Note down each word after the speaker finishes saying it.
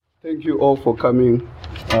Thank you all for coming.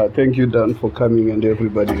 Thank you, Dan, for coming, and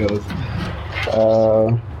everybody else.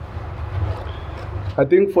 I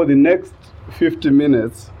think for the next 50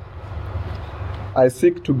 minutes, I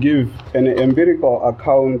seek to give an empirical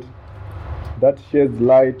account that sheds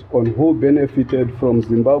light on who benefited from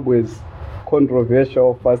Zimbabwe's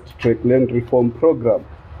controversial fast-track land reform program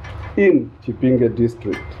in Chipinge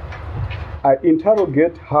district. I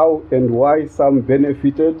interrogate how and why some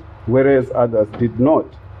benefited, whereas others did not.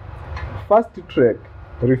 Fast-track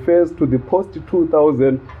refers to the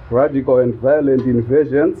post-2000 radical and violent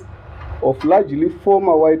invasions of largely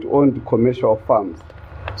former white-owned commercial farms.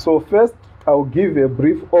 So first, I'll give a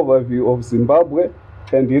brief overview of Zimbabwe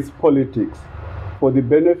and its politics for the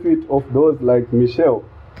benefit of those like Michelle,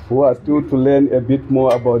 who are still to learn a bit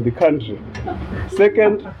more about the country.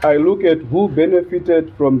 Second, I look at who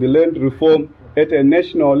benefited from the land reform at a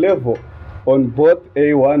national level on both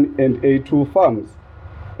A1 and A2 farms.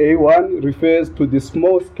 A1 refers to the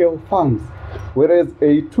small-scale farms, whereas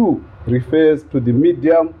A2 refers to the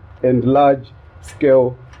medium and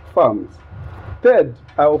large-scale farms. Third,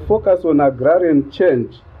 I will focus on agrarian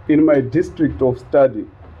change in my district of study.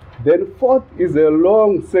 Then fourth is a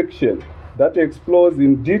long section that explores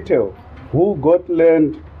in detail who got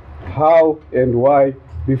land, how and why,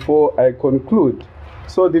 before I conclude.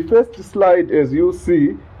 So the first slide, as you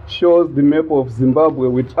see, shows the map of Zimbabwe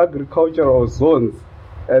with agricultural zones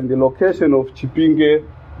and the location of Chipinge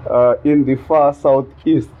in the far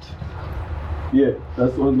southeast. Yeah,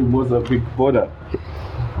 that's on the Mozambique border.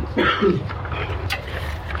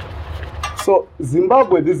 So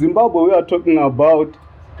Zimbabwe, the Zimbabwe we are talking about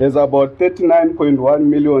has about 39.1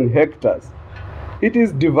 million hectares. It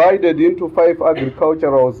is divided into 5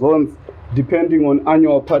 agricultural zones depending on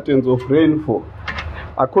annual patterns of rainfall.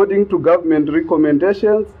 According to government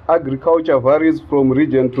recommendations, agriculture varies from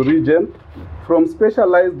region to region, from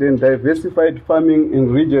specialized and diversified farming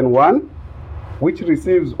in Region 1, which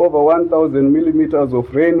receives over 1,000 millimeters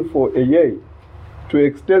of rainfall a year, to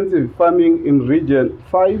extensive farming in Region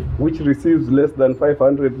 5, which receives less than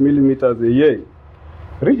 500 millimeters a year.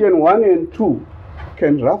 Region 1 and 2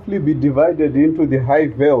 can roughly be divided into the high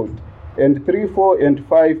veld, and 3, 4, and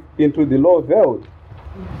 5 into the low veld.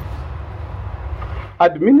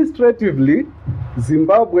 Administratively,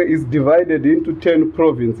 Zimbabwe is divided into 10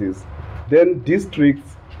 provinces, then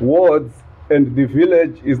districts, wards, and the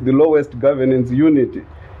village is the lowest governance unit.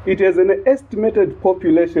 It has an estimated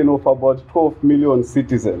population of about 12 million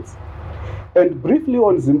citizens. And briefly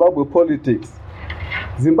on Zimbabwe politics,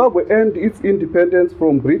 Zimbabwe earned its independence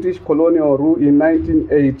from British colonial rule in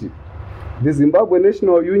 1980. The Zimbabwe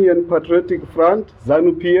National Union Patriotic Front,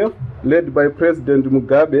 ZANU-PF, led by President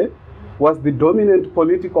Mugabe, was the dominant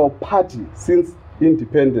political party since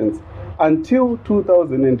independence until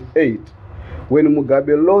 2008, when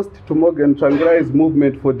Mugabe lost to Morgan Tsvangirai's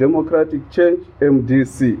Movement for Democratic Change,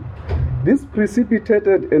 MDC. This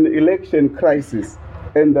precipitated an election crisis,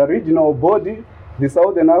 and the regional body, the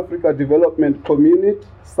Southern Africa Development Community,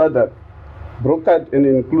 SADC, brokered an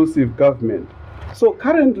inclusive government. So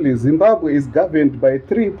currently, Zimbabwe is governed by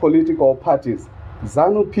 3 political parties: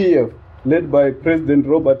 ZANU-PF, led by President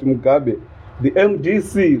Robert Mugabe, the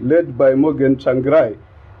MDC, led by Morgan Tsvangirai,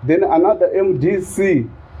 then another MDC,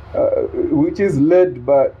 which is led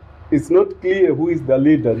by, it's not clear who is the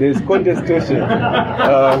leader, there is contestation.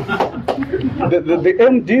 The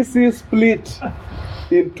MDC split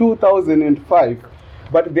in 2005,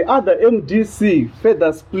 but the other MDC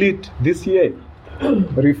further split this year.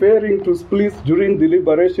 Referring to splits during the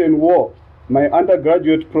Liberation War, my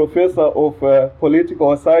undergraduate professor of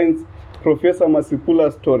political science, Professor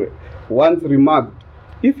Masipula Store, once remarked,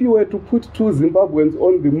 if you were to put 2 Zimbabweans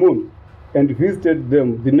on the moon and visited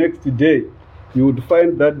them the next day, you would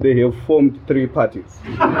find that they have formed 3 parties.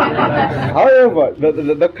 However,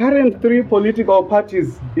 the current 3 political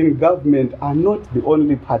parties in government are not the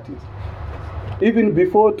only parties. Even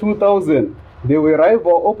before 2000, there were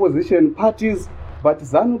rival opposition parties, but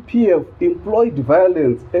ZANU-PF employed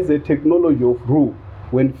violence as a technology of rule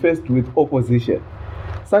when faced with opposition,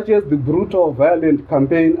 such as the brutal violent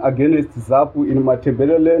campaign against ZAPU in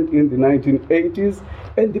Matabeleland in the 1980s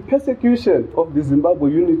and the persecution of the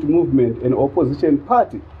Zimbabwe Unity Movement, an opposition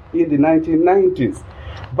party, in the 1990s.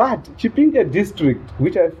 But Chipinge district,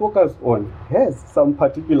 which I focus on, has some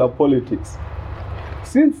particular politics.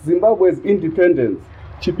 Since Zimbabwe's independence,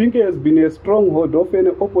 Chipinge has been a stronghold of an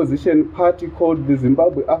opposition party called the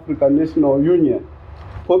Zimbabwe African National Union,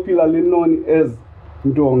 popularly known as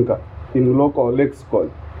Ndonga in local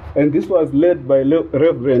lexicon. And this was led by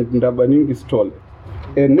Reverend Ndabaningi Stole,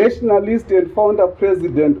 a nationalist and founder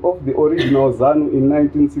president of the original ZANU in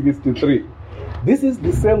 1963. This is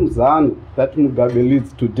the same ZANU that Mugabe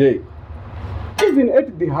leads today. Even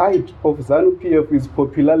at the height of ZANU-PF's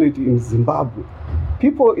popularity in Zimbabwe,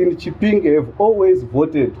 people in Chipinge have always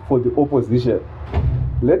voted for the opposition.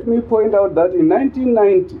 Let me point out that in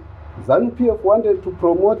 1990, ZANU-PF wanted to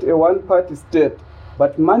promote a one-party state,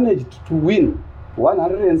 but managed to win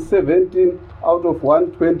 117 out of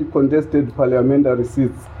 120 contested parliamentary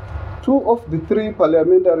seats. 2 of the 3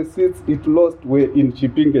 parliamentary seats it lost were in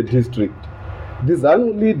Chipinge district. The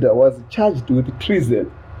ZANU leader was charged with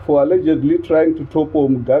treason for allegedly trying to topple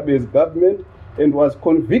Mugabe's government and was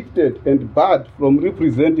convicted and barred from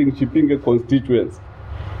representing Chipinge constituents.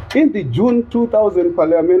 In the June 2000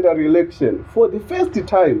 parliamentary election, for the first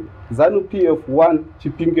time, ZANU-PF won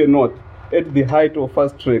Chipinge North at the height of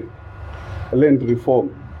fast-track land reform.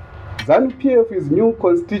 ZANU-PF's new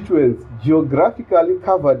constituents geographically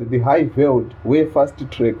covered the High Veld where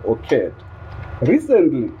fast-track occurred.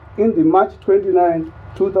 Recently, in the March 29,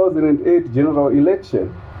 2008 general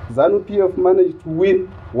election, ZANU-PF managed to win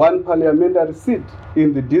 1 parliamentary seat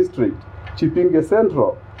in the district, Chipinge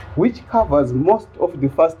Central, which covers most of the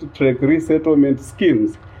fast-track resettlement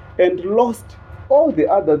schemes, and lost all the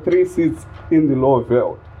other 3 seats in the Lower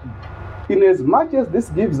Veld. In as much as this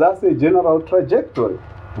gives us a general trajectory,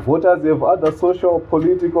 voters have other social,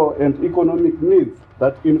 political, and economic needs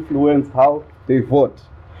that influence how they vote.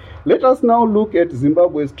 Let us now look at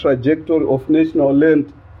Zimbabwe's trajectory of national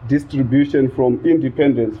land distribution from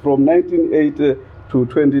independence from 1980 to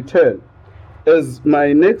 2010. As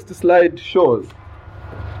my next slide shows,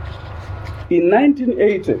 in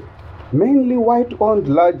 1980, mainly white-owned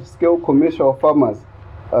large-scale commercial farmers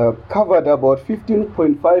covered about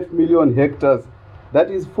 15.5 million hectares,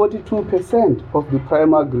 that is 42% of the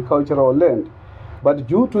prime agricultural land. But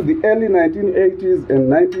due to the early 1980s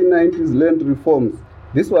and 1990s land reforms,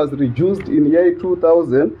 this was reduced in year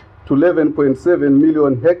 2000 to 11.7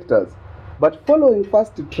 million hectares. But following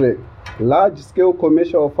fast track, large-scale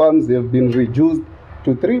commercial farms have been reduced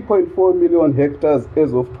to 3.4 million hectares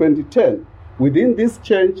as of 2010. Within this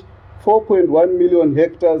change, 4.1 million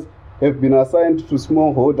hectares have been assigned to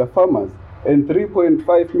smallholder farmers and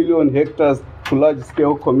 3.5 million hectares to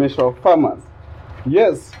large-scale commercial farmers.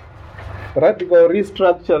 Yes, radical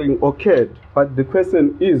restructuring occurred, but the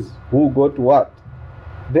question is, who got what?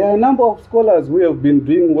 There are a number of scholars who have been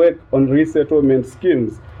doing work on resettlement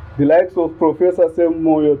schemes, the likes of Professor Sam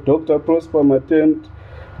Moyo, Dr. Prosper Matent,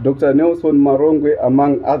 Dr. Nelson Marongwe,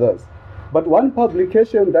 among others. But one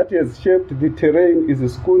publication that has shaped the terrain is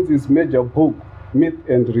Skunzi's major book, Myth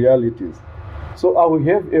and Realities. So I will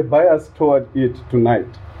have a bias toward it tonight.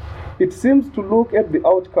 It seems to look at the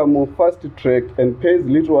outcome of fast track and pays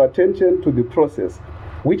little attention to the process,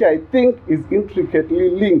 which I think is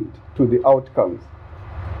intricately linked to the outcomes.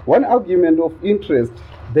 One argument of interest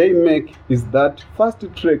they make is that fast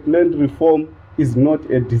track land reform is not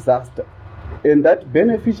a disaster, and that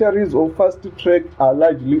beneficiaries of fast track are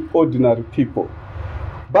largely ordinary people.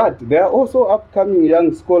 But there are also upcoming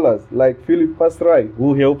young scholars like Philip Pasrai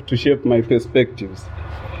who help to shape my perspectives.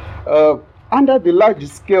 Under the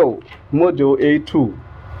large-scale Model A2,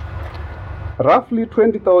 roughly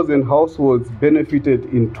 20,000 households benefited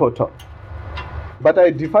in total. But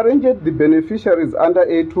I differentiate the beneficiaries under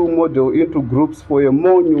A2 model into groups for a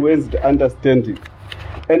more nuanced understanding.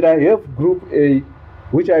 And I have Group A,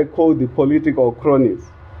 which I call the political cronies.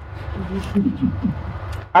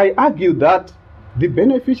 I argue that the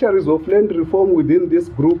beneficiaries of land reform within this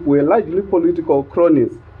group were largely political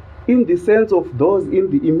cronies, in the sense of those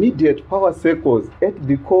in the immediate power circles at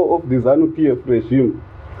the core of the ZANU-PF regime,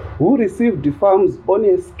 who received the farms on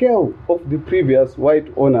a scale of the previous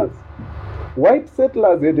white owners. White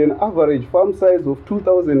settlers had an average farm size of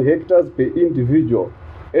 2,000 hectares per individual,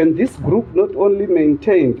 and this group not only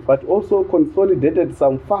maintained but also consolidated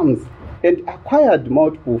some farms and acquired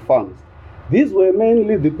multiple farms. These were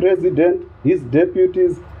mainly the president, his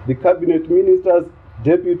deputies, the cabinet ministers,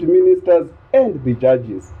 deputy ministers, and the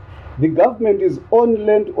judges. The government's own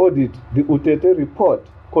land audit, the Utete report,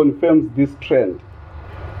 confirms this trend.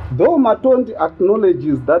 Though Matondi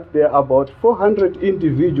acknowledges that there are about 400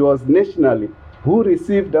 individuals nationally who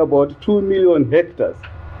received about 2 million hectares,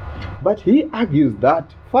 but he argues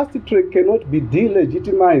that fast track cannot be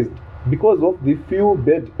delegitimized because of the few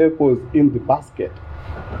bad apples in the basket.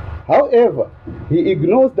 However, he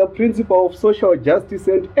ignores the principle of social justice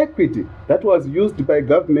and equity that was used by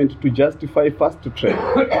government to justify fast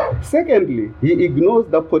track. Secondly, he ignores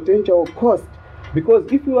the potential cost, because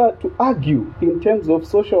if you are to argue in terms of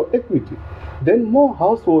social equity, then more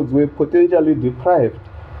households were potentially deprived.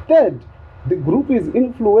 Third, the group is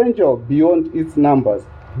influential beyond its numbers.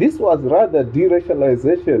 This was rather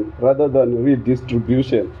deracialization rather than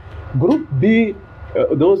redistribution. Group B,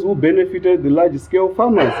 those who benefited the large-scale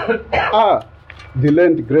farmers, are the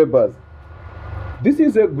land grabbers. This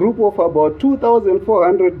is a group of about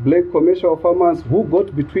 2,400 black commercial farmers who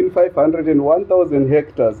got between 500 and 1,000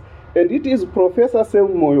 hectares, and it is Professor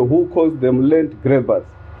Semoyo who calls them land grabbers.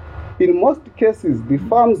 In most cases, the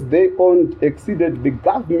farms they owned exceeded the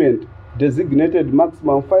government-designated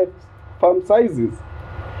maximum farm sizes.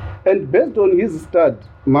 And based on his study,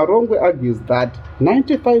 Marongwe argues that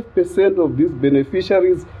 95% of these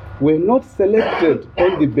beneficiaries were not selected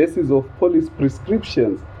on the basis of police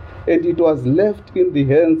prescriptions, and it was left in the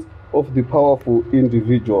hands of the powerful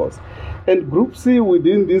individuals. And Group C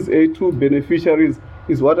within these A2 beneficiaries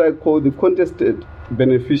is what I call the contested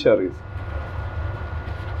beneficiaries.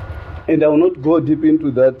 And I will not go deep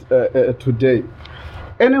into that today.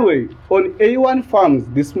 Anyway, on A1 farms,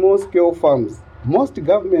 the small-scale farms, most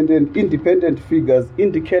government and independent figures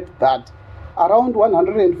indicate that around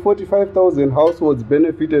 145,000 households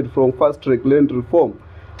benefited from fast-track land reform,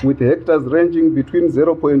 with hectares ranging between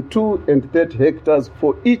 0.2 and 30 hectares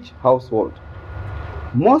for each household.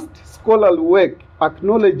 Most scholarly work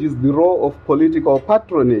acknowledges the role of political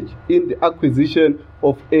patronage in the acquisition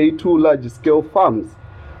of A2 large-scale farms,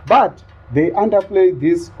 but they underplay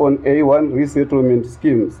this on A1 resettlement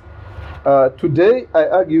schemes. Today, I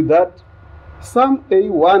argue that some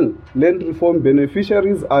A1 land reform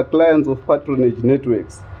beneficiaries are clients of patronage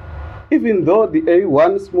networks. Even though the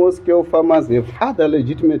A1 small-scale farmers have other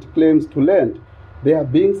legitimate claims to land, they are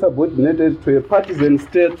being subordinated to a partisan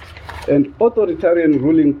state and authoritarian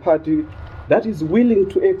ruling party that is willing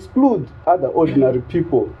to exclude other ordinary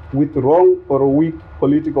people with wrong or weak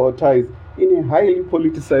political ties in a highly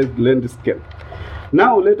politicized landscape.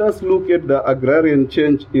 Now let us look at the agrarian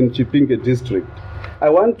change in Chipinge district. I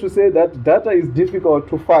want to say that data is difficult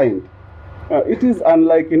to find. It is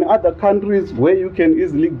unlike in other countries where you can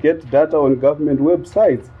easily get data on government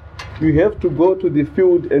websites. You have to go to the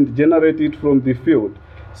field and generate it from the field.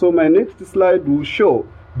 So my next slide will show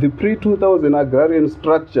the pre-2000 agrarian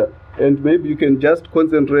structure, and maybe you can just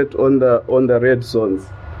concentrate on the red zones.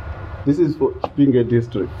 This is for Chipinge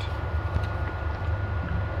district.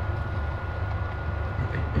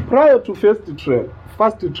 Prior to fast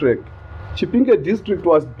track, Chipinge district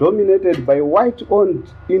was dominated by white-owned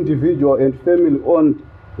individual and family-owned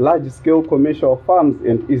large-scale commercial farms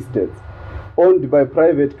and estates, owned by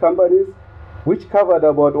private companies, which covered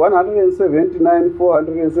about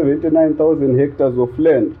 479,000 hectares of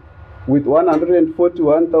land, with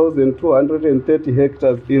 141,230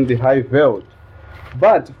 hectares in the high veld.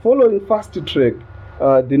 But following fast track,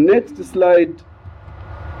 the next slide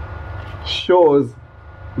shows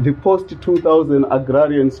the post-2000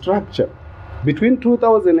 agrarian structure. Between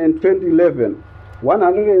 2000 and 2011,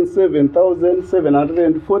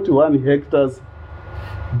 107,741 hectares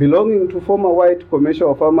belonging to former white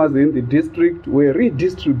commercial farmers in the district were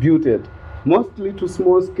redistributed, mostly to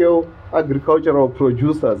small-scale agricultural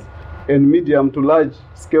producers and medium to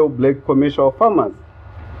large-scale black commercial farmers.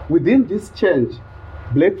 Within this change,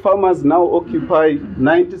 black farmers now occupy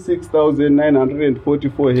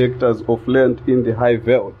 96,944 hectares of land in the high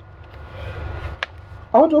veld.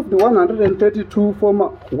 Out of the 132 former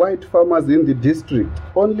white farmers in the district,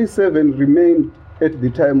 only 7 remained at the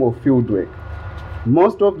time of fieldwork.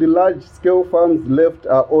 Most of the large-scale farms left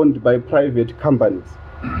are owned by private companies.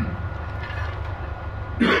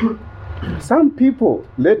 Some people,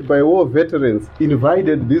 led by war veterans,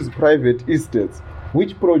 invaded these private estates,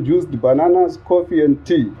 which produced bananas, coffee, and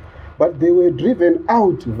tea, but they were driven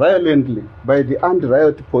out violently by the armed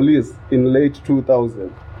riot police in late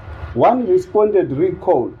 2000. One respondent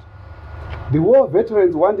recalled, "The war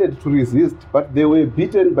veterans wanted to resist, but they were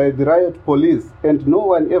beaten by the riot police, and no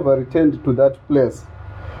one ever returned to that place."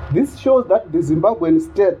 This shows that the Zimbabwean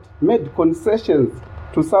state made concessions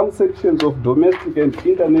to some sections of domestic and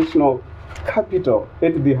international capital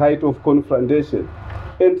at the height of confrontation.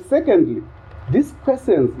 And secondly, this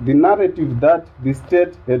questions the narrative that the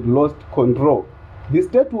state had lost control. The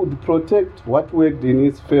state would protect what worked in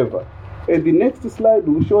its favor. And the next slide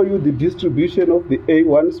will show you the distribution of the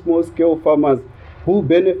A1 small-scale farmers who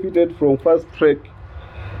benefited from fast track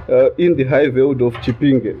in the high veld of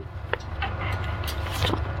Chipinge.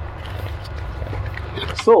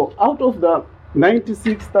 So out of the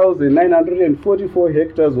 96,944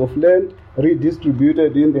 hectares of land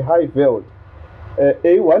redistributed in the high veld,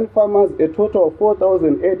 A1 farmers, a total of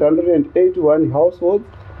 4,881 households,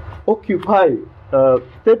 occupy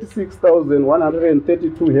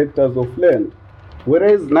 36,132 hectares of land,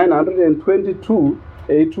 whereas 922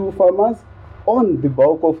 A2 farmers own the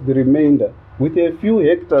bulk of the remainder, with a few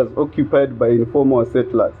hectares occupied by informal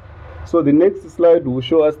settlers. So the next slide will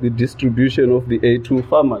show us the distribution of the A2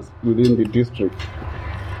 farmers within the district.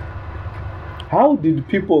 How did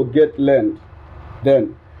people get land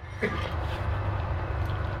then?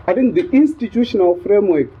 I think the institutional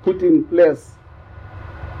framework put in place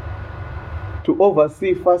to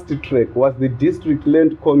oversee fast track was the district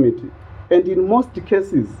land committee, and in most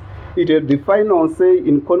cases it had the final say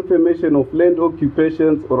in confirmation of land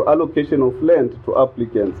occupations or allocation of land to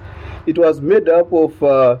applicants. It was made up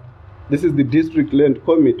of this is the district land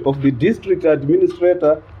committee, of the district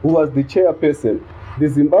administrator, who was the chairperson, the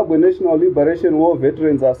Zimbabwe National Liberation War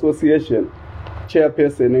Veterans Association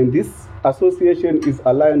chairperson, and this association is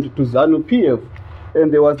aligned to ZANU-PF,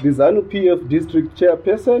 and there was the ZANU-PF district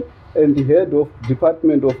chairperson and the head of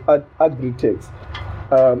Department of Agri-Tax.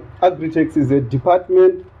 Agri-Tax is a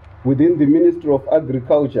department within the Ministry of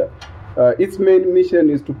Agriculture. Its main mission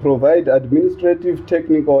is to provide administrative,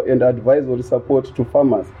 technical, and advisory support to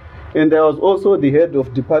farmers. And there was also the head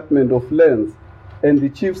of Department of Lands and the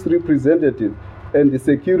chief's representative and the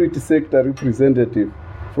security sector representative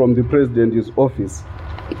from the president's office.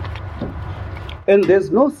 And there's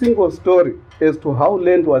no single story as to how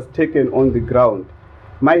land was taken on the ground.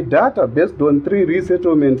 My data, based on 3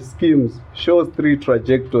 resettlement schemes, shows 3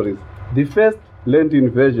 trajectories. The first, land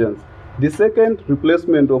invasions. The second,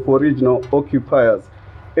 replacement of original occupiers.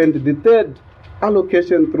 And the third,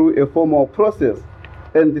 allocation through a formal process.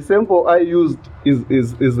 And the sample I used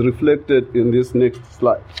is reflected in this next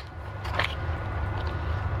slide.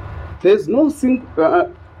 There's no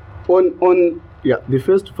single, the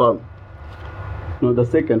first farm, no, the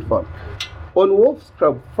second farm. On Wolf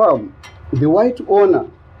Scrub Farm, the white owner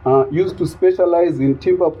used to specialize in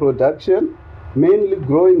timber production, mainly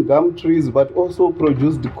growing gum trees, but also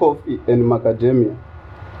produced coffee and macadamia.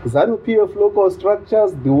 ZANU-PF local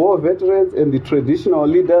structures, the war veterans, and the traditional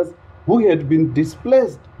leaders who had been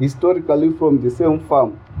displaced historically from the same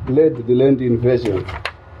farm led the land invasion.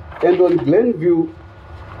 And on Glenview,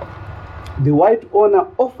 the white owner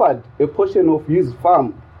offered a portion of his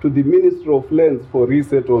farm to the Ministry of Lands for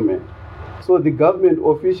resettlement. So the government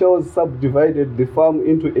officials subdivided the farm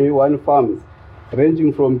into A1 farms,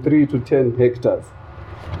 ranging from 3 to 10 hectares.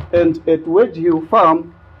 And at Wedge Hill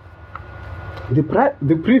Farm,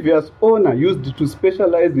 the previous owner used to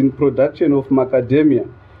specialize in production of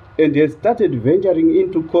macadamia, and has started venturing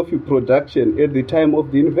into coffee production at the time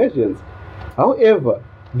of the invasions. However,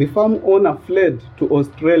 the farm owner fled to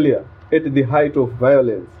Australia at the height of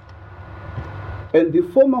violence. And the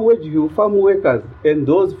former Wedge Hill farm workers and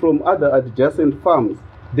those from other adjacent farms,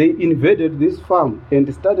 they invaded this farm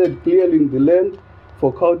and started clearing the land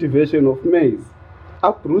for cultivation of maize,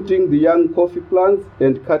 uprooting the young coffee plants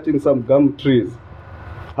and cutting some gum trees.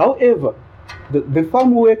 However, the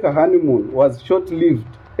farm worker honeymoon was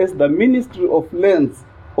short-lived, as the Ministry of Lands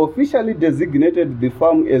officially designated the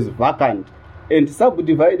farm as vacant and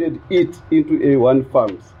subdivided it into A1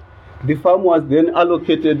 farms. The farm was then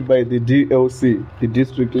allocated by the DLC, the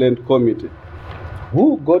District Land Committee.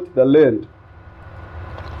 Who got the land?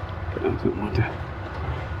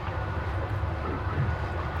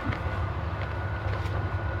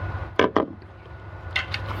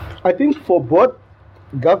 I think for both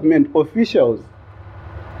government officials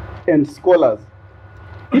and scholars,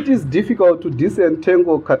 it is difficult to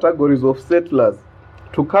disentangle categories of settlers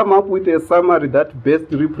to come up with a summary that best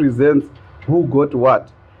represents who got what,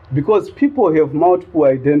 because people have multiple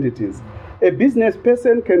identities. A business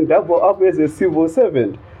person can double up as a civil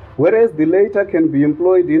servant, whereas the latter can be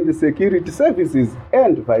employed in the security services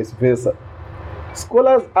and vice versa.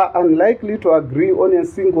 Scholars are unlikely to agree on a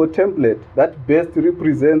single template that best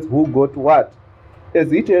represents who got what,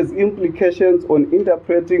 as it has implications on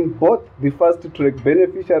interpreting both the fast-track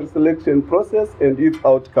beneficiary selection process and its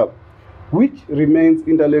outcome, which remains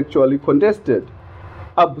intellectually contested.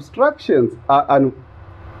 Abstractions are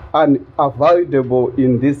unavoidable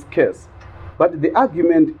in this case, but the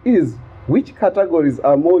argument is which categories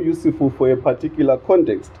are more useful for a particular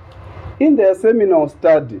context. In their seminal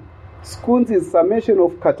study, Skoon's summation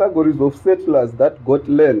of categories of settlers that got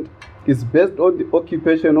land is based on the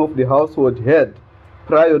occupation of the household head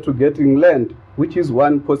prior to getting land, which is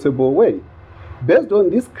one possible way. Based on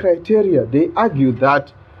this criteria, they argue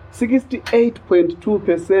that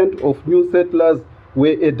 68.2% of new settlers were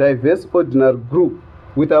a diverse ordinary group,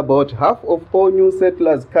 with about half of all new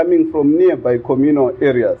settlers coming from nearby communal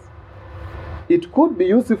areas. It could be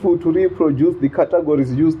useful to reproduce the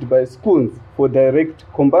categories used by Skoons for direct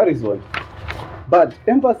comparison, but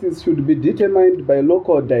emphasis should be determined by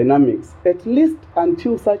local dynamics, at least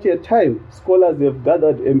until such a time scholars have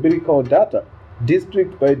gathered empirical data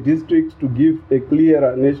district by district, to give a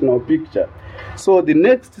clearer national picture. So the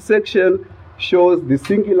next section shows the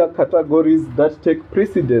singular categories that take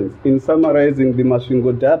precedence in summarizing the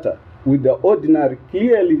Masvingo data, with the ordinary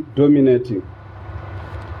clearly dominating.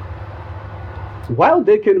 While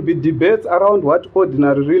there can be debates around what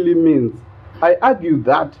ordinary really means, I argue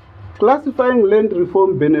that classifying land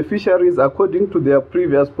reform beneficiaries according to their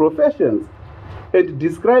previous professions and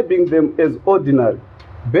describing them as ordinary,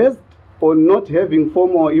 based on not having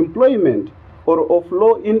formal employment or of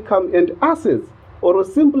low income and assets, or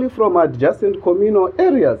simply from adjacent communal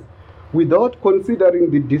areas, without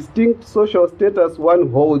considering the distinct social status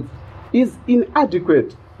one holds, is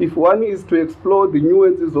inadequate if one is to explore the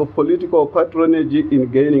nuances of political patronage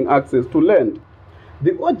in gaining access to land.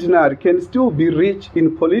 The ordinary can still be rich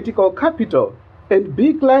in political capital and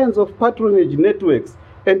big lines of patronage networks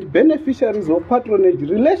and beneficiaries of patronage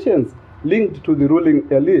relations linked to the ruling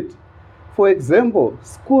elite. For example,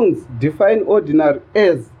 Schoons define ordinary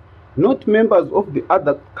as not members of the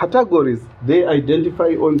other categories they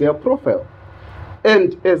identify on their profile,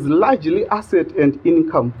 and as largely asset and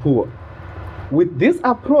income poor. With this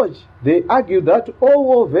approach, they argue that all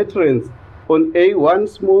war veterans on A1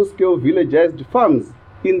 small-scale villagized farms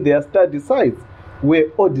in their study sites were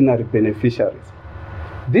ordinary beneficiaries.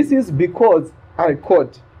 This is because, I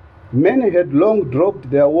quote, many had long dropped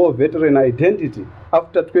their war veteran identity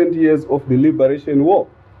after 20 years of the Liberation War.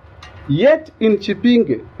 Yet in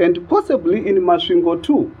Chipinge, and possibly in Masvingo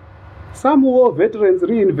too, some war veterans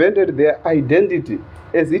reinvented their identity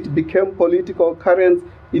as it became political currents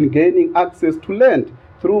in gaining access to land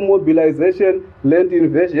through mobilization, land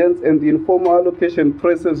invasions, and the informal allocation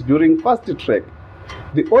process during fast track.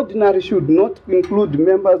 The ordinary should not include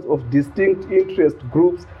members of distinct interest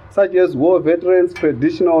groups such as war veterans,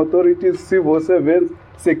 traditional authorities, civil servants,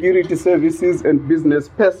 security services, and business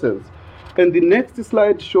persons. And the next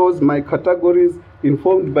slide shows my categories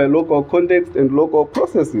informed by local context and local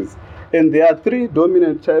processes. And there are three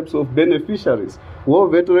dominant types of beneficiaries: war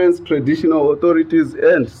veterans, traditional authorities,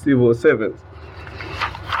 and civil servants.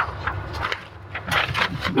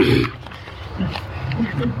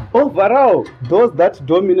 Overall, those that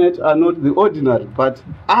dominate are not the ordinary, but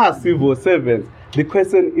are civil servants. The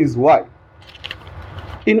question is why?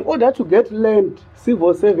 In order to get land,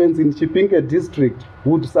 civil servants in Chipinge district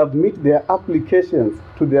would submit their applications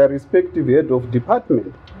to their respective head of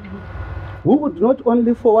department, who would not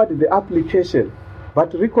only forward the application,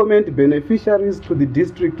 but recommend beneficiaries to the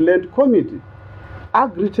district land committee.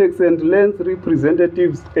 Agritechs and land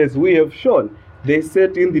representatives, as we have shown, they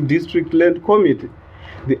sat in the district land committee.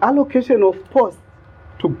 The allocation of posts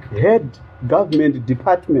to head government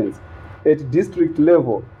departments at district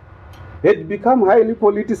level had become highly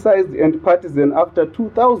politicized and partisan after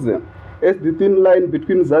 2000, as the thin line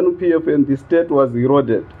between ZANU-PF and the state was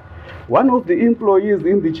eroded. One of the employees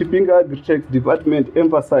in the Chipinge Agritech department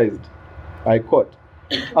emphasized, I quote,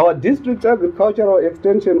 "Our district agricultural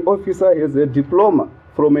extension officer has a diploma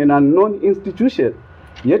from an unknown institution,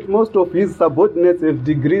 yet most of his subordinates have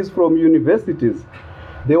degrees from universities.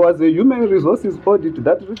 There was a human resources audit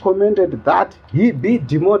that recommended that he be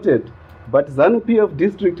demoted, but ZANU-PF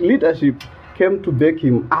district leadership came to back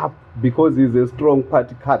him up because he's a strong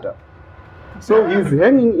party cadre. So he's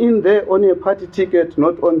hanging in there on a party ticket,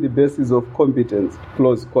 not on the basis of competence,"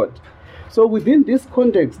 close quote. So within this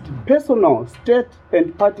context, personal, state,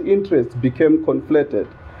 and party interests became conflated.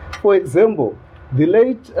 For example, the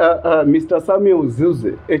late Mr. Samuel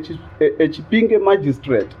Zuze, a Chipinge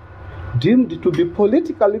magistrate, deemed to be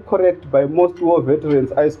politically correct by most war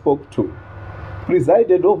veterans I spoke to,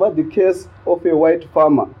 presided over the case of a white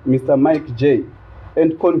farmer, Mr. Mike J.,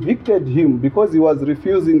 and convicted him because he was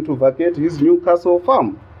refusing to vacate his Newcastle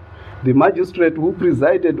farm. The magistrate who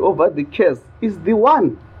presided over the case is the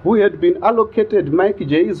one who had been allocated Mike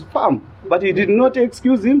J.'s farm, but he did not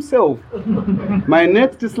excuse himself. My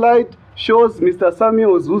next slide shows Mr.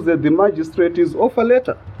 Samuel Zuze, the magistrate's offer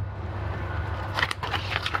letter.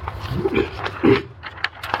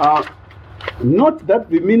 Note that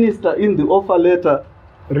the minister in the offer letter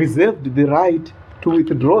reserved the right to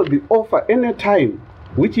withdraw the offer any time,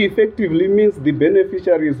 which effectively means the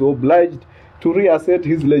beneficiary is obliged to reassert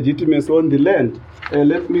his legitimacy on the land.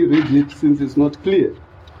 Let me read it since it's not clear.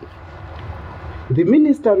 The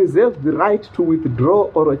minister reserves the right to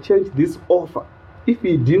withdraw or change this offer if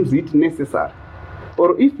he deems it necessary,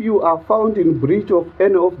 or if you are found in breach of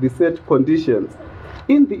any of the set conditions.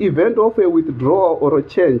 In the event of a withdrawal or a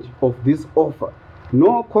change of this offer,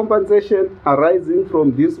 no compensation arising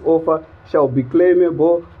from this offer shall be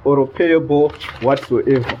claimable or payable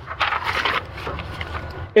whatsoever.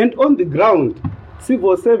 And on the ground,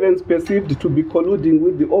 civil servants perceived to be colluding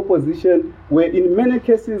with the opposition were in many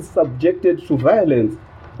cases subjected to violence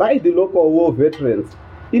by the local war veterans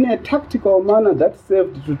in a tactical manner that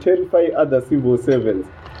served to terrify other civil servants.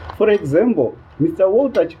 For example, Mr.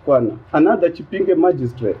 Walter Chikwana, another Chipinge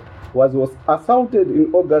magistrate, was assaulted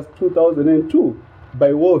in August 2002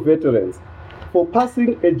 by war veterans for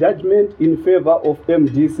passing a judgment in favor of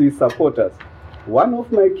MDC supporters. One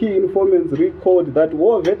of my key informants recalled that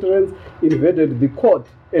war veterans invaded the court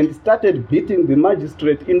and started beating the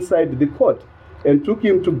magistrate inside the court and took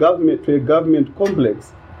him to a government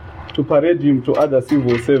complex to parade him to other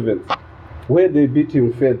civil servants, where they beat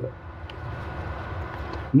him further.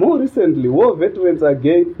 More recently, war veterans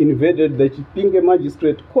again invaded the Chipinge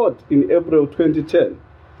Magistrate Court in April 2010,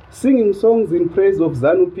 singing songs in praise of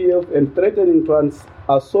ZANU-PF and threatening to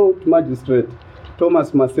assault Magistrate Thomas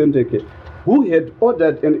Masenteke, who had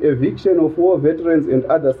ordered an eviction of war veterans and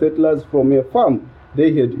other settlers from a farm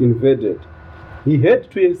they had invaded. He had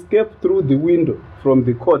to escape through the window from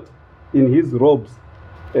the court in his robes,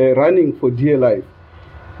 running for dear life.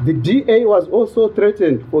 The DA was also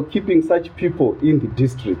threatened for keeping such people in the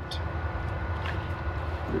district.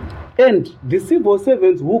 And the civil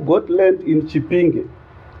servants who got land in Chipinge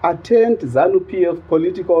attend ZANU-PF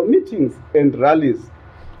political meetings and rallies,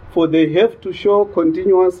 for they have to show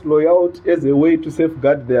continuous loyalty as a way to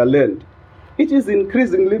safeguard their land. It is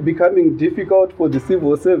increasingly becoming difficult for the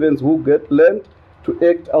civil servants who get land to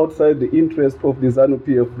act outside the interest of the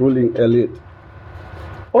ZANU-PF ruling elite.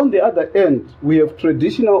 On the other end, we have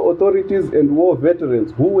traditional authorities and war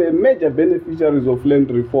veterans who were major beneficiaries of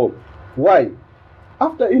land reform. Why?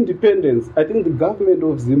 After independence, I think the government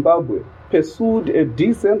of Zimbabwe pursued a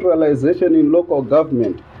decentralization in local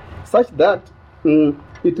government such that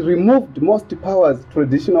it removed most powers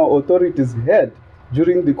traditional authorities had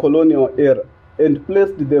during the colonial era and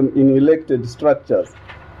placed them in elected structures.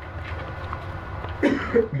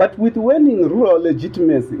 But with waning rural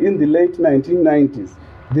legitimacy in the late 1990s,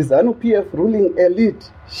 the ZANU-PF ruling elite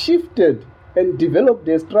shifted and developed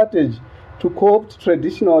a strategy to co-opt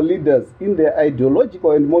traditional leaders in their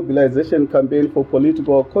ideological and mobilization campaign for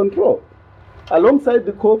political control. Alongside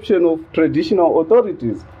the co-option of traditional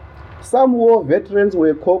authorities, some war veterans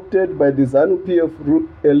were co-opted by the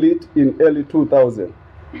ZANU-PF elite in early 2000.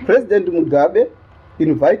 President Mugabe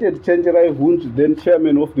invited Chenjerai Hunju, then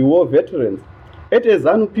chairman of the war veterans, at a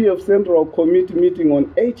ZANU-PF Central Committee meeting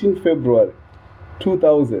on 18 February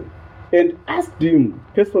 2000 and asked him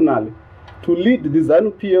personally to lead the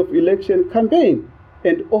ZANU-PF election campaign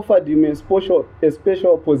and offered him a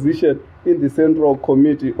special position in the Central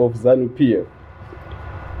Committee of ZANU-PF.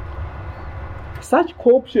 Such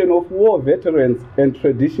co-option of war veterans and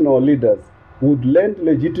traditional leaders would lend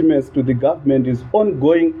legitimacy to the government's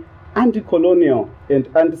ongoing anti-colonial and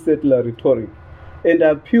anti-settler rhetoric and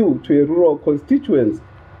appeal to a rural constituents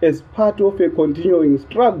as part of a continuing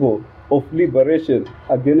struggle of liberation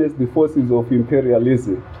against the forces of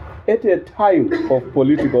imperialism at a time of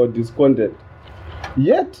political discontent.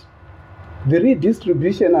 Yet, the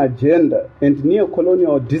redistribution agenda and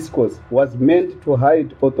neo-colonial discourse was meant to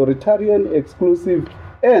hide authoritarian, exclusive,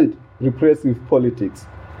 and repressive politics.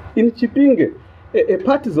 In Chipinge, a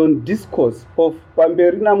partisan discourse of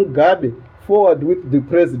Pamberina Mugabe forward with the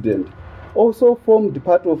president also formed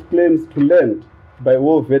part of claims to land by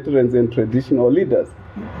war veterans and traditional leaders.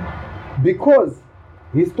 Because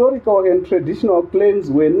historical and traditional claims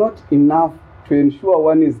were not enough to ensure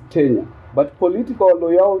one's tenure, but political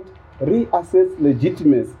loyalty reassessed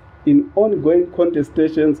legitimacy in ongoing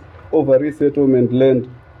contestations over resettlement land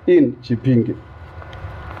in Chipinge.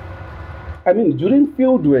 During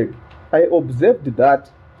fieldwork, I observed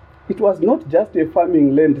that it was not just a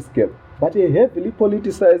farming landscape, but a heavily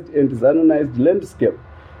politicized and ZANUized landscape,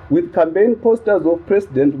 with campaign posters of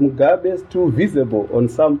President Mugabe still visible on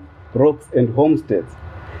some rocks and homesteads.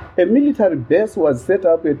 A military base was set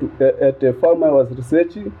up at a farm I was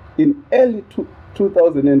researching in early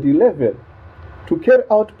 2011 to carry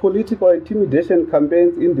out political intimidation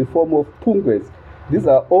campaigns in the form of pungwes. These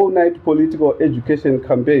are all-night political education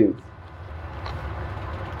campaigns.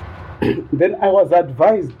 Then I was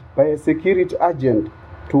advised by a security agent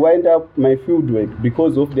to wind up my fieldwork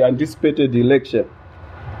because of the anticipated election.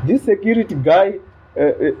 This security guy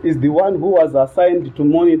is the one who was assigned to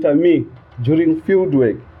monitor me during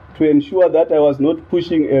fieldwork to ensure that I was not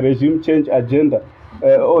pushing a regime change agenda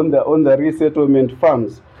on the resettlement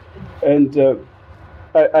farms. And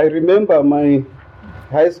I remember my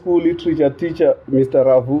high school literature teacher, Mr.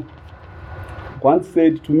 Ravu, once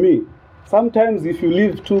said to me, sometimes if you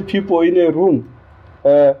leave two people in a room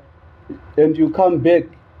and you come back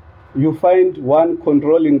you find one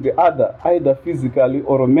controlling the other, either physically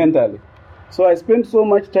or mentally. So I spent so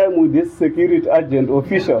much time with this security agent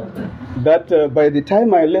official that by the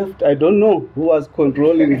time I left, I don't know who was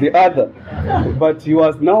controlling the other. But he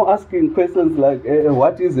was now asking questions like,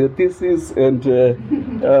 what is a thesis? And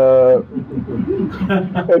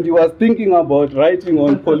he was thinking about writing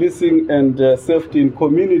on policing and safety in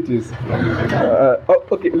communities.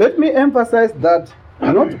 Okay, let me emphasize that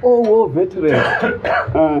not all war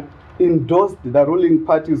veterans endorsed the ruling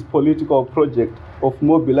party's political project of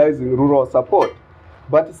mobilizing rural support,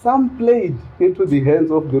 but some played into the hands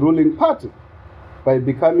of the ruling party by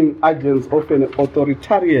becoming agents of an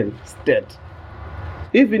authoritarian state.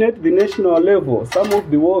 Even at the national level, some of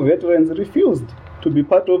the war veterans refused to be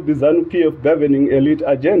part of the ZANU-PF governing elite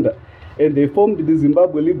agenda, and they formed the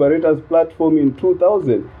Zimbabwe Liberators Platform in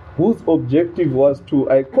 2000, whose objective was to,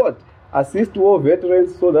 I quote, assist war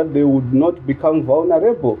veterans so that they would not become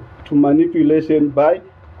vulnerable to manipulation by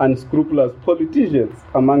unscrupulous politicians,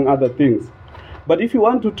 among other things. But if you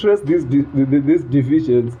want to trace these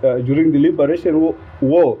divisions during the Liberation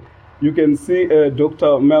War, you can see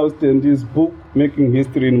Dr. Milestein's book, Making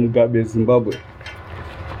History in Mugabe, Zimbabwe.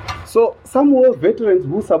 So some war veterans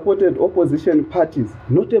who supported opposition parties,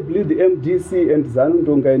 notably the MDC and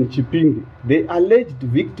ZANU-Ndonga and Chipinge, they alleged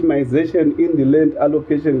victimization in the land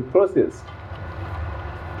allocation process.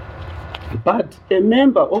 But a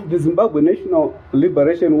member of the Zimbabwe National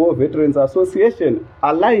Liberation War Veterans Association,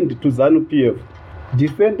 aligned to ZANU-PF,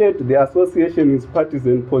 defended the association's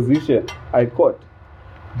partisan position. I quote,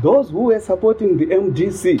 "Those who were supporting the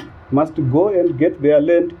MDC must go and get their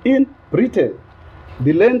land in Britain.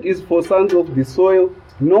 The land is for sons of the soil,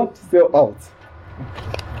 not sellouts."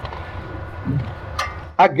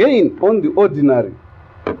 Again, on the ordinary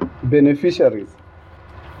beneficiaries.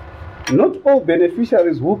 Not all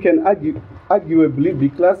beneficiaries who can arguably be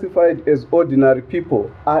classified as ordinary people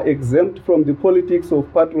are exempt from the politics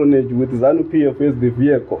of patronage with ZANU-PF as the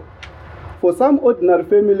vehicle. For some ordinary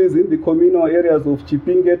families in the communal areas of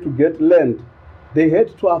Chipinge to get land, they had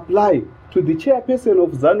to apply to the chairperson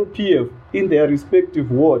of ZANU-PF in their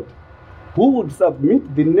respective ward, who would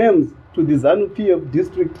submit the names to the ZANU-PF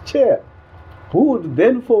district chair, who would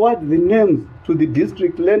then forward the names to the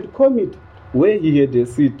district land committee, where he had a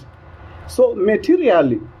seat. So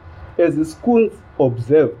materially, as Schoons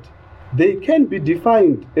observed, they can be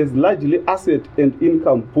defined as largely asset and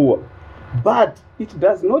income poor. But it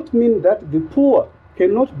does not mean that the poor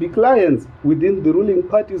cannot be clients within the ruling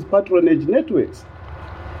party's patronage networks.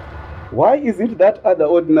 Why is it that other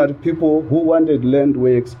ordinary people who wanted land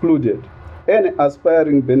were excluded? An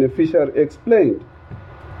aspiring beneficiary explained.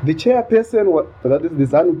 The chairperson, that is the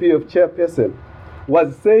ZANU-PF chairperson,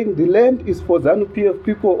 was saying the land is for ZANU-PF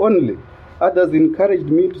people only. Others encouraged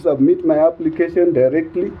me to submit my application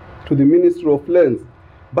directly to the Ministry of Lands.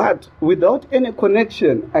 But without any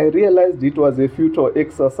connection, I realized it was a futile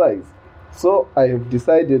exercise. So I have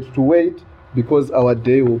decided to wait because our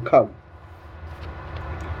day will come.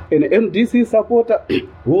 An MDC supporter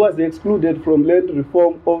who was excluded from land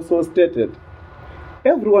reform also stated,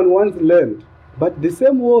 "Everyone wants land, but the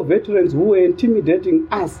same war veterans who were intimidating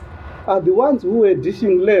us are the ones who were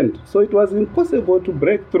dishing land, so it was impossible to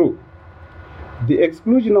break through." The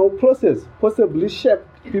exclusional process possibly shaped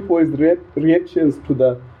people's reactions to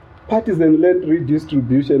the partisan land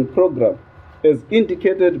redistribution program, as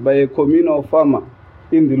indicated by a communal farmer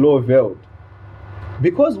in the Low Veld.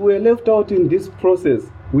 Because we were left out in this process,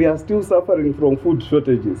 we are still suffering from food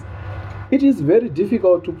shortages. It is very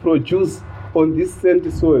difficult to produce on this sandy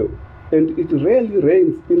soil, and it rarely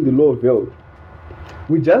rains in the Low Veld.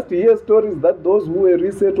 We just hear stories that those who were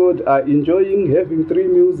resettled are enjoying having 3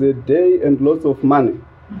 meals a day and lots of money.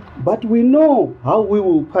 But we know how we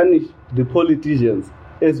will punish the politicians,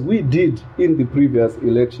 as we did in the previous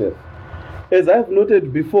election. As I've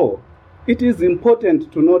noted before, it is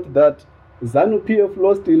important to note that ZANU-PF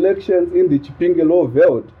lost elections in the Chipinge Low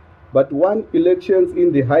Veld, but won elections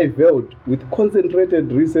in the High Veld with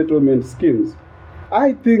concentrated resettlement schemes.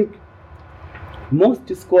 I think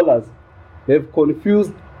most scholars have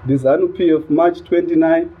confused the ZANU-PF March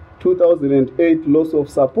 29, 2008 loss of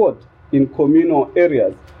support in communal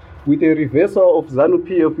areas with a reversal of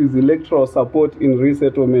ZANU-PF's electoral support in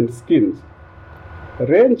resettlement schemes.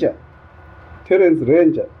 Terence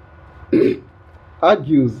Ranger,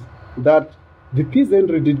 argues that the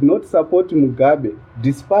peasantry did not support Mugabe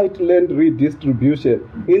despite land redistribution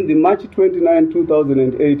in the March 29,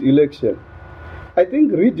 2008 election. I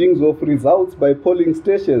think readings of results by polling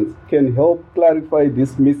stations can help clarify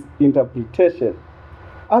this misinterpretation.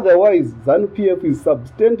 Otherwise, ZANU-PF's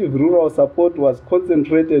substantive rural support was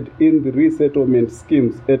concentrated in the resettlement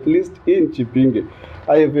schemes, at least in Chipinge.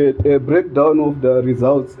 I have a breakdown of the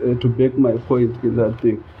results to back my point in that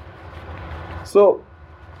thing. So,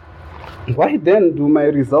 why then do my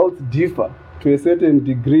results differ to a certain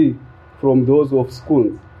degree from those of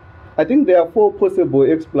schools? I think there are 4 possible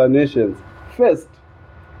explanations. First,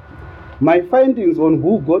 my findings on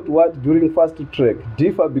who got what during fast track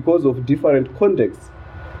differ because of different contexts,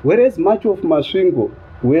 whereas much of Masvingo,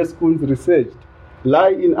 where schools researched, lie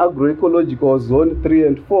in agroecological zone 3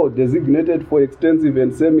 and 4, designated for extensive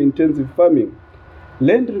and semi-intensive farming.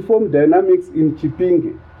 Land reform dynamics in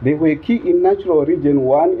Chipinge, they were key in natural region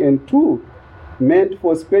 1 and 2, meant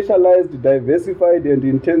for specialized, diversified and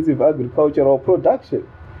intensive agricultural production.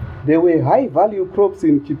 There were high-value crops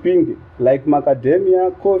in Chipinge, like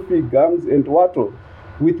macadamia, coffee, gums, and wattle,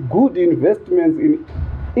 with good investments in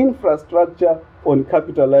infrastructure on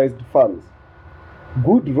capitalized farms,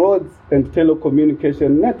 good roads and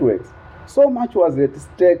telecommunication networks. So much was at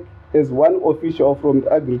stake, as one official from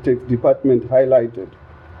the Agri-Tech department highlighted.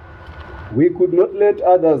 We could not let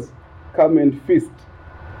others come and feast.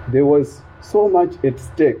 There was so much at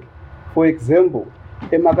stake. For example,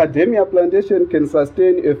 a macadamia plantation can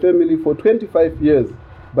sustain a family for 25 years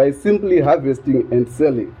by simply harvesting and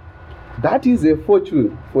selling. That is a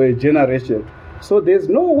fortune for a generation. So there's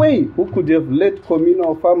no way we could have let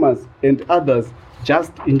communal farmers and others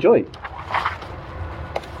just enjoy.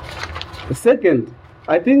 Second,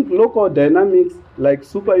 I think local dynamics like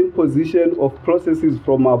superimposition of processes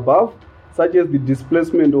from above, such as the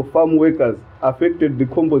displacement of farm workers, affected the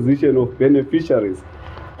composition of beneficiaries.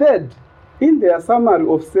 Third, in their summary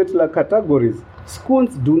of settler categories,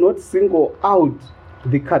 schools do not single out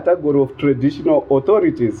the category of traditional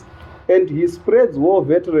authorities, and he spreads war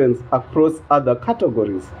veterans across other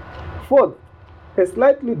categories. Fourth, a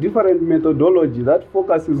slightly different methodology that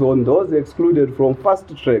focuses on those excluded from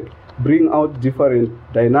fast track bring out different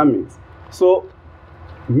dynamics. So,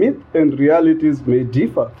 myth and realities may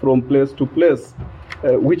differ from place to place,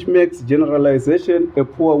 which makes generalization a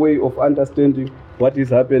poor way of understanding what is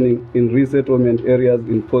happening in resettlement areas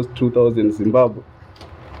in post-2000 Zimbabwe.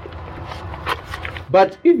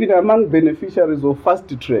 But even among beneficiaries of fast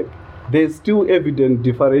track, there is still evident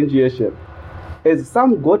differentiation, as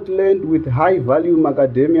some got land with high-value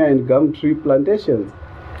macadamia and gum tree plantations.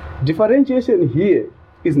 Differentiation here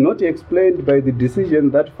is not explained by the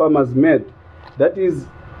decision that farmers made, that is,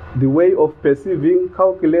 the way of perceiving,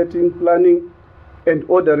 calculating, planning, and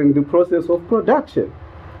ordering the process of production.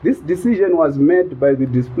 This decision was made by the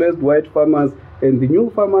displaced white farmers, and the new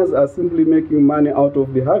farmers are simply making money out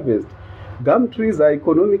of the harvest. Gum trees are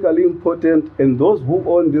economically important, and those who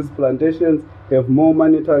own these plantations have more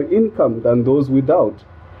monetary income than those without.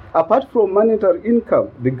 Apart from monetary income,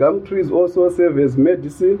 the gum trees also serve as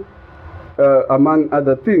medicine, among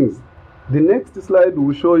other things. The next slide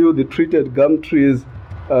will show you the treated gum trees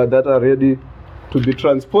that are ready to be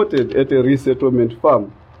transported at a resettlement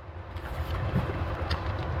farm.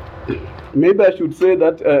 Maybe I should say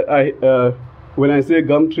that when I say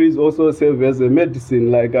gum trees also serve as a medicine,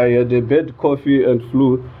 like I had a bad cough and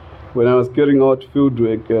flu when I was carrying out field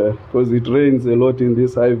work because it rains a lot in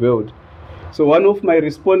this high veld. So one of my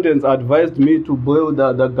respondents advised me to boil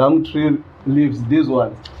the gum tree leaves, these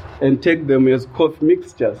ones, and take them as cough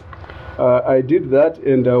mixtures. I did that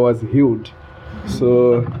and I was healed.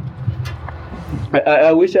 So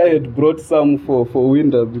I wish I had brought some for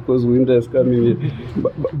winter, because winter is coming in.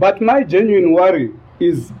 But my genuine worry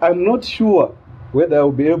is I'm not sure whether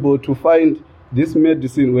I'll be able to find this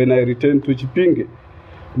medicine when I return to Chipinge.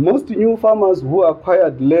 Most new farmers who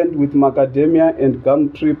acquired land with macadamia and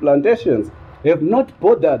gum tree plantations have not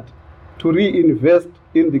bothered to reinvest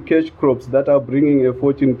in the cash crops that are bringing a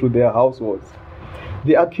fortune to their households.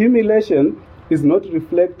 The accumulation is not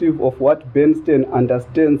reflective of what Bernstein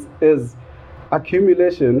understands as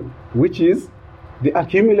accumulation, which is the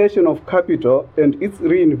accumulation of capital and its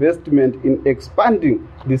reinvestment in expanding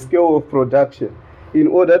the scale of production in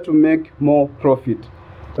order to make more profit.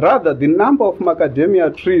 Rather, the number of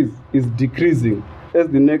macadamia trees is decreasing, as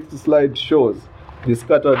the next slide shows, the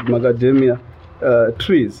scattered macadamia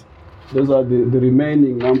trees. Those are the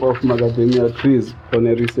remaining number of macadamia trees on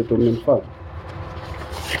a resettlement farm.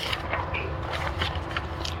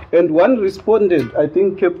 And one respondent, I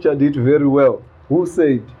think, captured it very well, who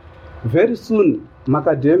said, very soon,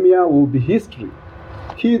 macadamia will be history.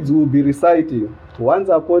 Kids will be reciting, once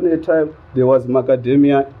upon a time, there was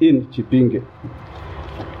macadamia in Chipinge.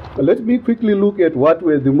 Let me quickly look at what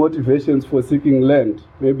were the motivations for seeking land,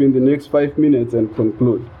 maybe in the next 5 minutes, and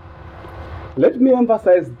conclude. Let me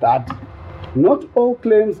emphasize that Not all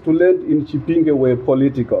claims to land in Chipinge were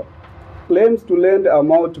political. Claims to land are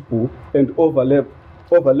multiple and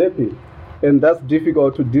overlapping, and thus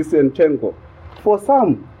difficult to disentangle. For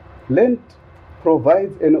some, land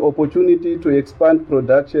provides an opportunity to expand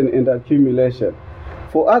production and accumulation.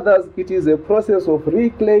 For others, it is a process of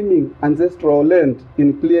reclaiming ancestral land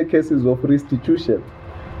in clear cases of restitution.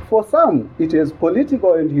 For some, it has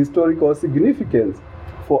political and historical significance.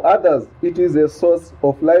 For others, it is a source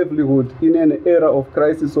of livelihood in an era of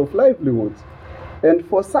crisis of livelihoods. And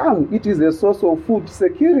for some, it is a source of food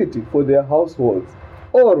security for their households,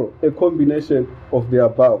 or a combination of the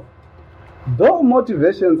above. Though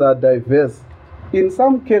motivations are diverse, in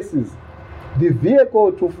some cases, the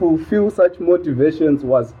vehicle to fulfill such motivations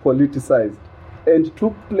was politicized and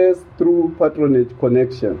took place through patronage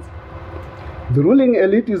connections. The ruling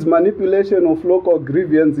elite's manipulation of local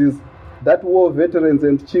grievances that war veterans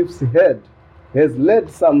and chiefs had has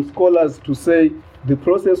led some scholars to say the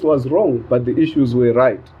process was wrong, but the issues were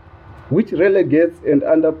right, which relegates and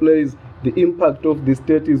underplays the impact of the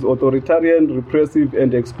state's authoritarian, repressive,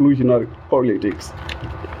 and exclusionary politics.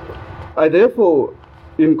 I therefore,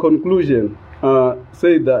 in conclusion,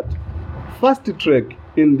 say that fast track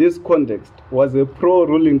in this context was a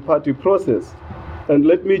pro-ruling party process. And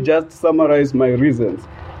let me just summarize my reasons.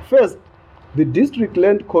 First, the district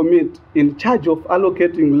land commit in charge of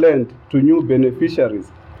allocating land to new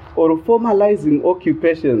beneficiaries or formalizing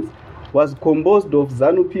occupations was composed of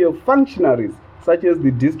ZANU-PF functionaries, such as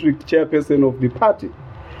the district chairperson of the party.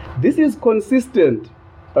 This is consistent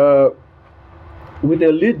with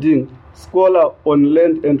a leading scholar on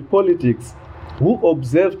land and politics who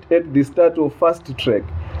observed at the start of fast track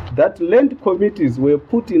that land committees were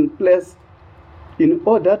put in place in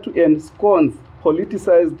order to ensconce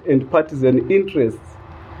politicized and partisan interests.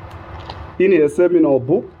 In her seminal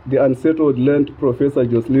book, The Unsettled Land, Professor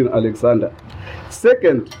Jocelyn Alexander.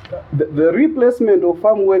 Second, the replacement of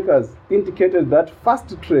farm workers indicated that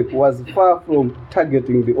fast track was far from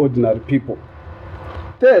targeting the ordinary people.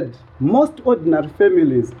 Third, most ordinary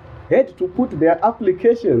families had to put their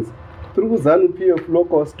applications through ZANU-PF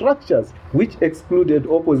local structures, which excluded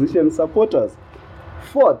opposition supporters.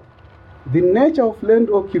 Fourth, the nature of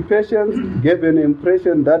land occupations gave an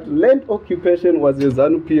impression that land occupation was a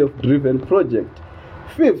ZANU-PF driven project.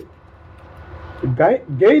 Fifth,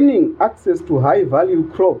 gaining access to high-value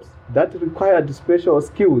crops that required special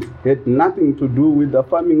skills had nothing to do with the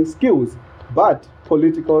farming skills, but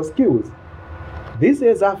political skills. This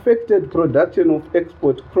has affected production of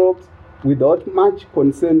export crops without much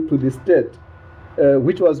concern to the state,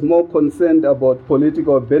 which was more concerned about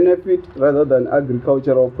political benefit rather than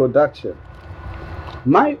agricultural production.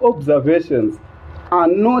 My observations are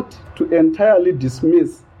not to entirely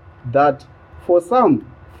dismiss that for some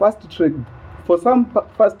fast track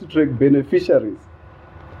beneficiaries,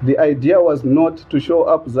 the idea was not to show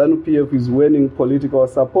up ZANU-PF is winning political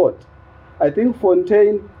support. I think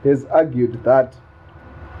Fontaine has argued that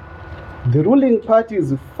the ruling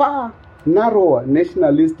party's far narrower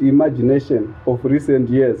nationalist imagination of recent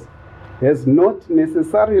years has not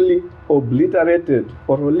necessarily obliterated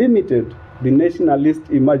or limited the nationalist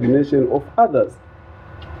imagination of others.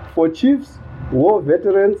 For chiefs, war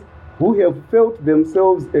veterans who have felt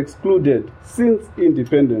themselves excluded since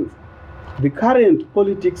independence, the current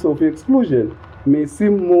politics of exclusion may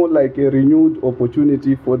seem more like a renewed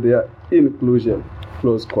opportunity for their inclusion.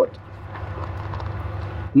 Close quote.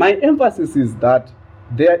 My emphasis is that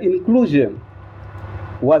their inclusion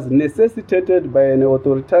was necessitated by an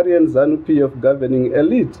authoritarian ZANU-PF governing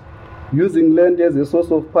elite using land as a source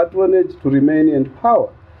of patronage to remain in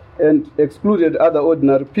power and excluded other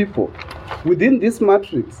ordinary people. Within this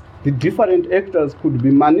matrix, the different actors could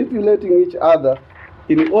be manipulating each other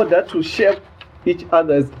in order to shape each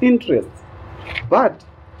other's interests. But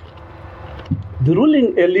the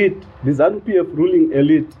ruling elite, the ZANU-PF ruling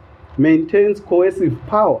elite, maintains coercive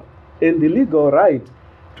power and the legal right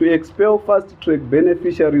to expel fast-track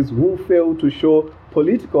beneficiaries who fail to show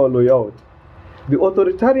political loyalty. The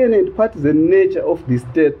authoritarian and partisan nature of the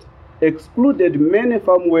state excluded many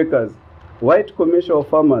farm workers, white commercial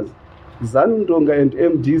farmers, ZANU-Ndonga and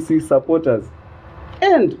MDC supporters,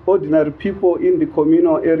 and ordinary people in the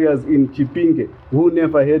communal areas in Chipinge who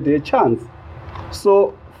never had a chance.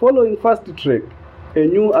 So, following fast track, a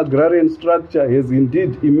new agrarian structure has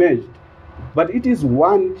indeed emerged, but it is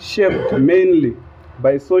one shaped mainly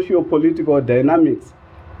by socio-political dynamics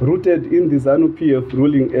rooted in the ZANU-PF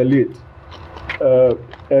ruling elite.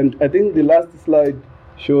 And I think the last slide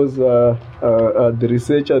shows the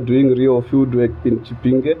researcher doing real field work in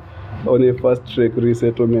Chipinge on a fast-track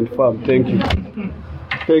resettlement farm. Thank you.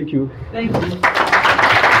 Thank you. Thank you.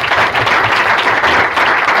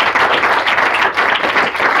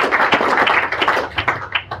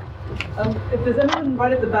 If there's anyone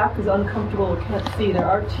right at the back who's uncomfortable or can't see, there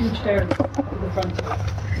are 2 chairs in the front of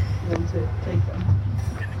us. You want to take them.